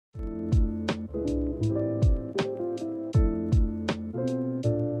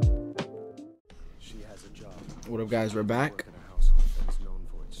guys, we're back. Work in a household that is known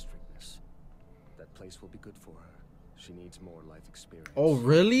for its strictness. That place will be good for her. She needs more life experience. Oh,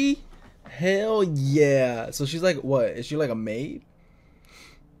 really? Hell yeah. So she's like, what? Is she like a maid?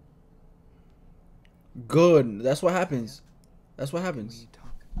 Good. That's what happens. That's what happens. We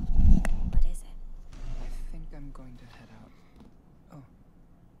talk. What is it? I think I'm going to head out. Oh,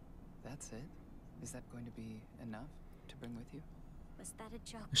 that's it? Is that going to be enough to bring with you? Was that a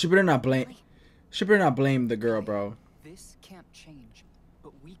joke? She better not blame. Really? She better not blame the girl, bro. This can't change,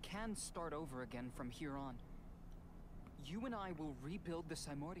 but we can start over again from here on. You and I will rebuild the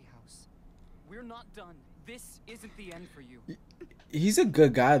Saimori house. We're not done. This isn't the end for you. He's a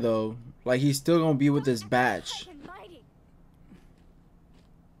good guy though. Like he's still gonna be with this batch.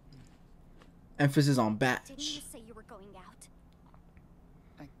 Emphasis on Didn't you batch. say you were going out?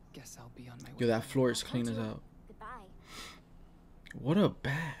 I guess I'll be on my way. Yo, that floor is I clean told as you. hell. Goodbye. What a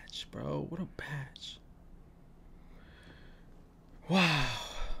batch, bro. What a batch. Wow.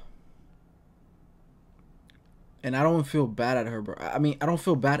 And I don't feel bad at her, bro. I mean, I don't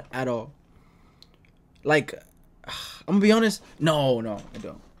feel bad at all. Like, I'm gonna be honest. No, I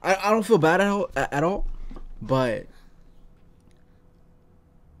don't. I don't feel bad at all. But,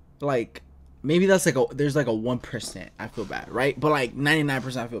 like, maybe that's like there's like a 1% I feel bad, right? But like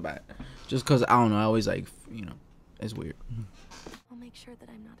 99% I feel bad. Just because, I don't know. I always like, you know, it's weird. I'll make sure that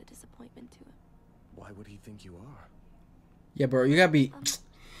I'm not a disappointment to him. Why would he think you are? Yeah, bro. You gotta be...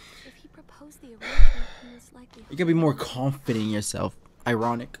 If he proposed the arrangement, he was likely. You gotta be more confident in yourself.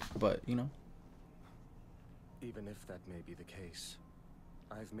 Ironic, but you know. Even if that may be the case,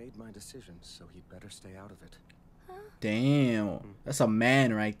 I've made my decision, so he'd better stay out of it. Damn, that's a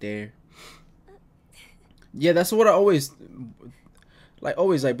man right there. Yeah, that's what I always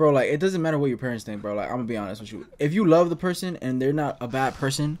like, bro. Like, it doesn't matter what your parents think, bro. Like, I'm gonna be honest with you. If you love the person and they're not a bad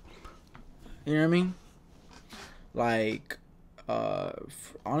person, you know what I mean? Like,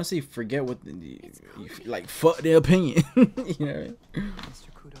 honestly, forget what like, fuck their opinion. You know what I mean? Mr.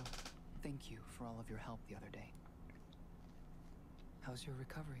 Kudo, thank you for all of your help the other day. How's your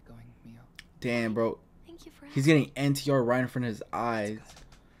recovery going, Mio? Damn, bro. Thank you for He's getting NTR right in front of his eyes.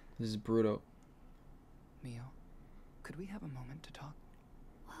 This is brutal. Mio, could we have a moment to talk?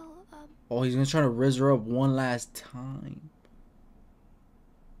 Well, Oh, he's gonna try to rizz her up one last time.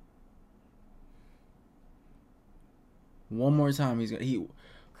 One more time, he's gonna. Koji,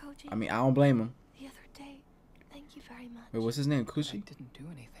 I mean, I don't blame him. the other day, thank you very much. Wait, what's his name? I Kushi? didn't do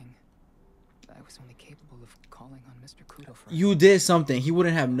anything. I was only capable of calling on Mr. Kudo for You did something. He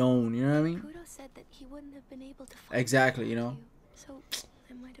wouldn't have known. You know what I mean? Kudo said that he wouldn't have been able to find Exactly. you, You know. so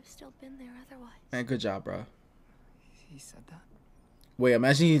I might have still been there otherwise. Man, good job, bro. He said that. Wait,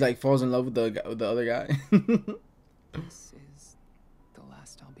 imagine he like falls in love with the other guy. This is the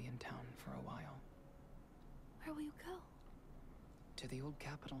last I'll be in town for a while. Where will you go? To the old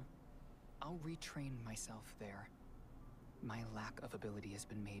capital. I'll retrain myself there. My lack of ability has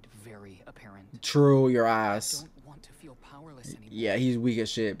been made very apparent. True, your I ass. don't want to feel powerless anymore. Yeah, he's weak as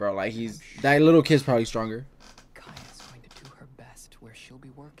shit, bro. Like that little kid's probably stronger. Kaya's going to do her best where she'll be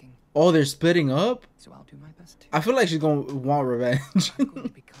working, Oh, they're splitting up. so I'll do my best too. I feel like she's gonna want revenge. I'm going to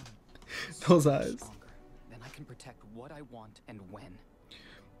become Those so much eyes. stronger. Then I can protect what I want and when.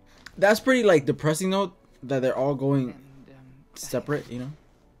 That's pretty like depressing though, that they're all going And separate, you know.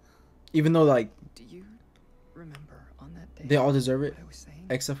 Even though like do you remember on that day they all deserve it, what I was saying?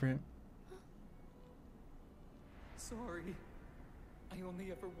 except for him. Sorry. I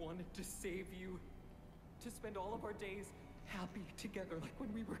only ever wanted to save you. To spend all of our days happy together like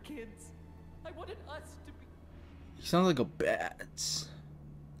when we were kids. I wanted us to be. He sounds like a bat.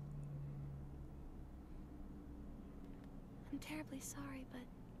 I'm terribly sorry, but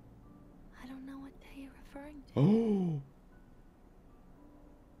I don't know what day you're referring to. Oh.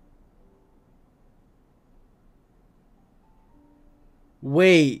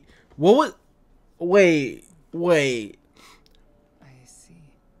 Wait. What was? Wait. I see.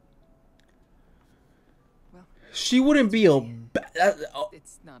 Well, She wouldn't be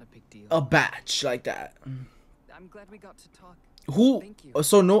it's not a big deal. a batch like that. I'm glad we got to talk. Who? Thank you.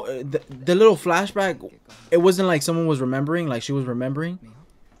 So no, the little flashback. It wasn't like someone was remembering. Like she was remembering. Mio,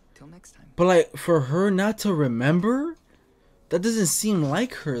 till next time. But like for her not to remember, that doesn't seem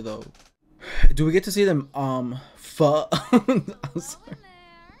like her though. Do we get to see them? Fuck.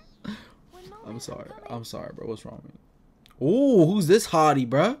 I'm sorry, bro. What's wrong with me? Ooh, who's this hottie,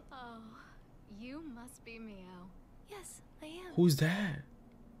 bro? Oh, you must be Mio. Yes, I am. Who's that?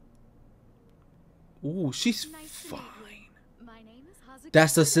 Ooh, she's Nice to fine. meet you. My name is Hazuki.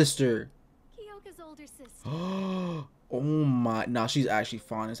 That's the sister. Kyoka's older sister. Oh my, nah, she's actually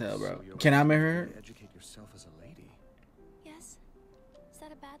fine as hell, bro. So you're Can I marry going her? to educate yourself as a lady.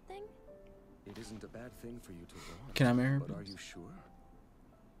 It isn't a bad thing for you to want. Can I marry her? But are please? you sure?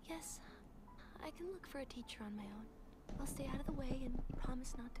 Yes, I can look for a teacher on my own. I'll stay out of the way and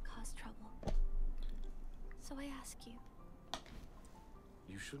promise not to cause trouble. So I ask you,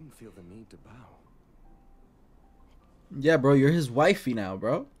 You shouldn't feel the need to bow. Yeah, bro, you're his wifey now,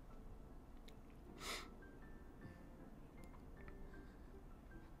 bro.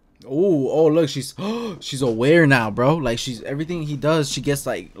 Oh, look, she's she's aware now, bro. Like she's everything he does, she gets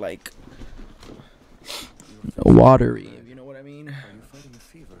like watery, if you know what I mean. Are you fighting a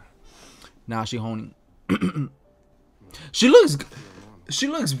fever? Now she honing. She looks I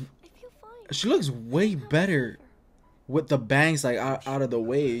feel fine. she looks way better with the bangs like out of the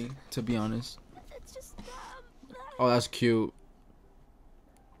way, to be honest. It's just, Oh, that's cute.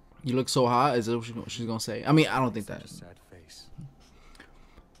 You look so hot. Is that what she's gonna say? I mean, I don't think Such that. a sad face.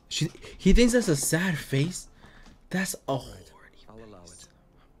 He thinks that's a sad face. That's a horny. I'll allow it.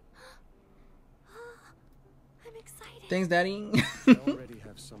 I'm excited. Thanks, Daddy. I already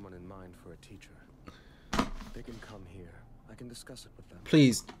have someone in mind for a teacher. They can come here. I can discuss it with them.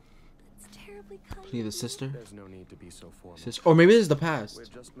 Please, It's terribly kind. please, the of you. sister, There's no need to be so formal. sister, or maybe this is the We're past.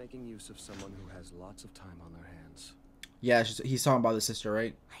 just making use of someone who has lots of time on their hands. Yeah, he's talking about the sister,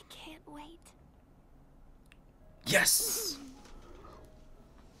 right? I can't wait. Yes.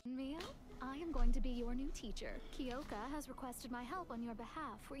 Mia, I am going to be your new teacher. Kyoka has requested my help on your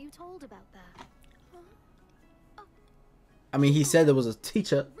behalf. Were you told about that? I mean, he said there was a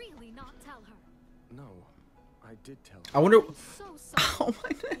teacher. Really not tell her. No, I did tell I her. wonder. So sorry. Oh my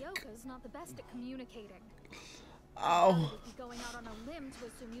neck. Kyoka's not the best at communicating. Ow. Would be going out on a limb to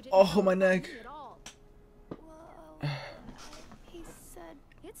assume you didn't Oh, know my about neck. me at all. Whoa. He said,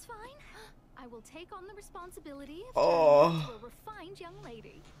 It's fine. I will take on the responsibility of Oh. turning you into a refined young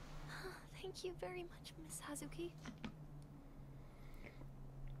lady. thank you very much, Miss Hazuki.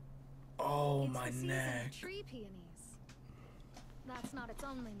 Oh It's my the season neck. of tree peonies. That's not its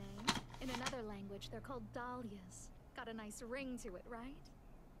only name. In another language, they're called dahlias. Got a nice ring to it, right?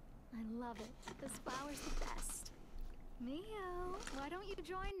 I love it. This flower's the best. Mio, why don't you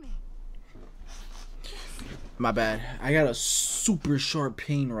join me? My bad. I got a super sharp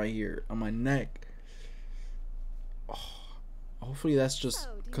pain right here on my neck. Oh, hopefully that's just So,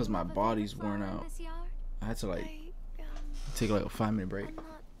 do you because my have a favorite body's worn flower in out. this yard? I had to like I, take like a 5-minute break. I'm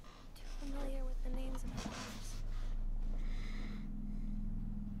not too familiar with the names of flowers.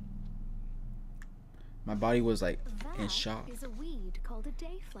 My body was like in That shock. is a weed called a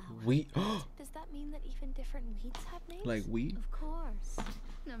dayflower. Weed, Does that mean that even different weeds have names? like weed. Of course.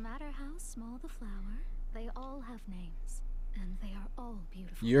 No matter how small the flower, they all have names. And they are all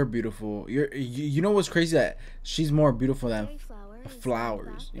beautiful. You're beautiful. You know what's crazy, that she's more beautiful than Dayflower is named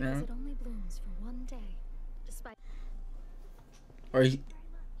flowers, that you because know? it only blooms for one day. Despite or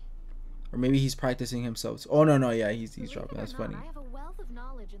maybe he's practicing himself. Oh no, yeah, he's Believe dropping. it or That's not, funny. I have a wealth of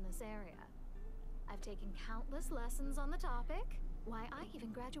knowledge in this area. I've taken countless lessons on the topic. Why, I even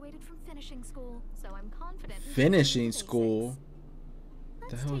graduated from finishing school, so I'm confident. in teaching Finishing the school. basics. The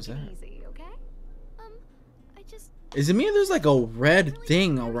Let's hell is take it that? easy, okay? I just, Is it me or there's like a red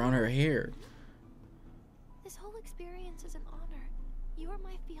thing around her hair? this whole experience is an honor. You are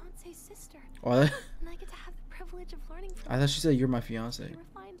my fiance's sister, Oh, and I get to have the privilege of learning from I thought she said you're my fiance. a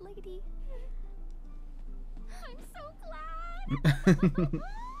refined lady. I'm so glad.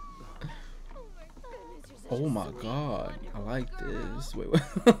 Oh my god, I like this. Wait,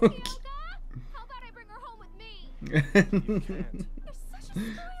 Kyoka, how about I bring her home with me? what? You're such a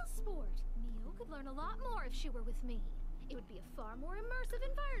spoil sport. Mio could learn a lot more if she were with me. It would be a far more immersive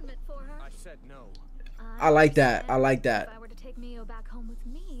environment for her. I said no. I like that. I understand. like that. If I were to take Mio back home with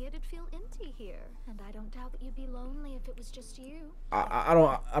me, it'd feel empty here, and I don't doubt that you'd be lonely if it was just you. I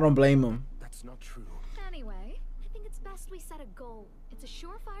don't blame him. That's not true. Anyway, I think it's best we set a goal. It's a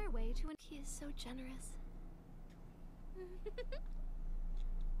surefire way to. He is so generous.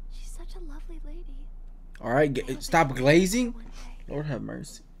 She's such a lovely lady. All right, I hope stop I can glazing. one day. Lord have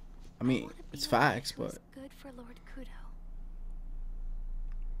mercy. I I mean, wanna be it's a wife facts, who is but good for Lord Kudo.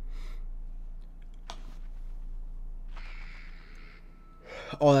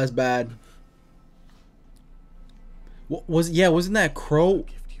 oh, that's bad. What wasn't that crow?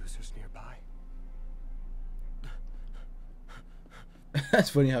 Gift users nearby. That's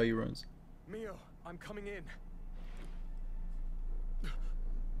funny how he runs. Mio, I'm coming in. Oh,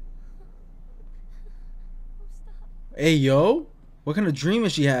 stop. Hey yo, what kind of dream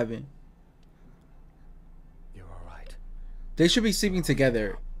is she having? You're alright. They should be sleeping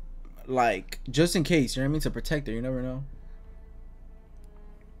together, like just in case. You know what I mean? To protect her. You never know.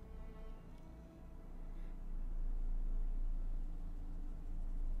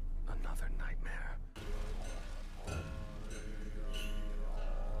 Another night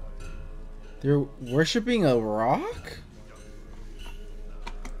They're worshiping a rock?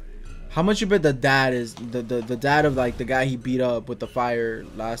 How much you bet the dad is the dad of like the guy he beat up with the fire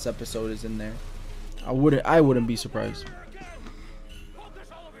last episode is in there? I wouldn't be surprised.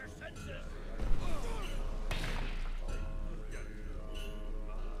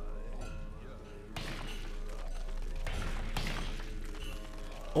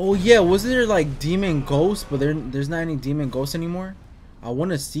 Oh yeah, wasn't there like demon ghosts, but there's not any demon ghosts anymore? I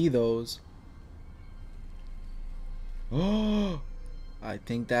want to see those. Oh, I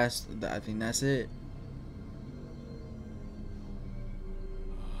think that's it.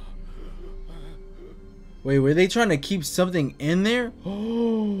 Wait, were they trying to keep something in there?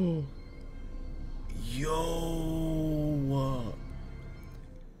 Oh, yo,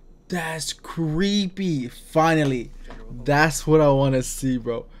 that's creepy. Finally, that's what I want to see,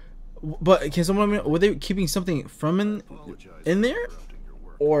 bro. But can someone, were they keeping something from in there,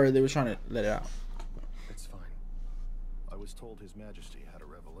 or they were trying to let it out? It's fine. I was told His Majesty had a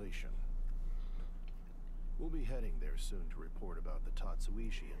revelation. We'll be heading there soon to report about the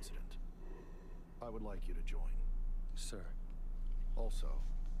Tatsuishi incident. I would like you to join. Sir. Also,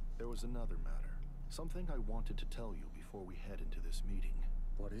 there was another matter. Something I wanted to tell you before we head into this meeting.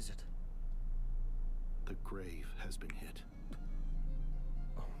 What is it? The grave has been hit.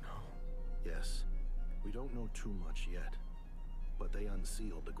 Oh no. Yes. We don't know too much yet, but they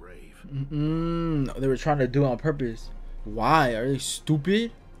unsealed the grave. They were trying to do it on purpose. Why? Are they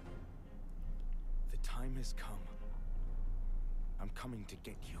stupid? The time has come. I'm coming to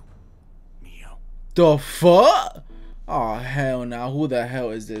get you, Mio. The fuck? Oh hell no! Who the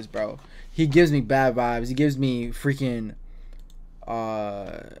hell is this, bro? He gives me bad vibes. He gives me freaking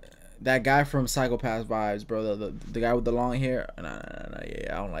that guy from Psycho-Pass vibes, bro. The guy with the long hair. Nah,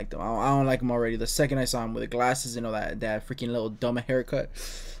 yeah, I don't like them. I don't like him already. The second I saw him with the glasses and all that freaking little dumb haircut,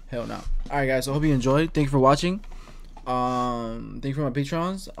 hell no. All right, guys. So I hope you enjoyed. Thank you for watching. Thank you for my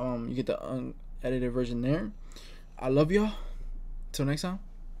patrons. You get the unedited version there. I love y'all. Till next time.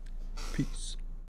 Peace.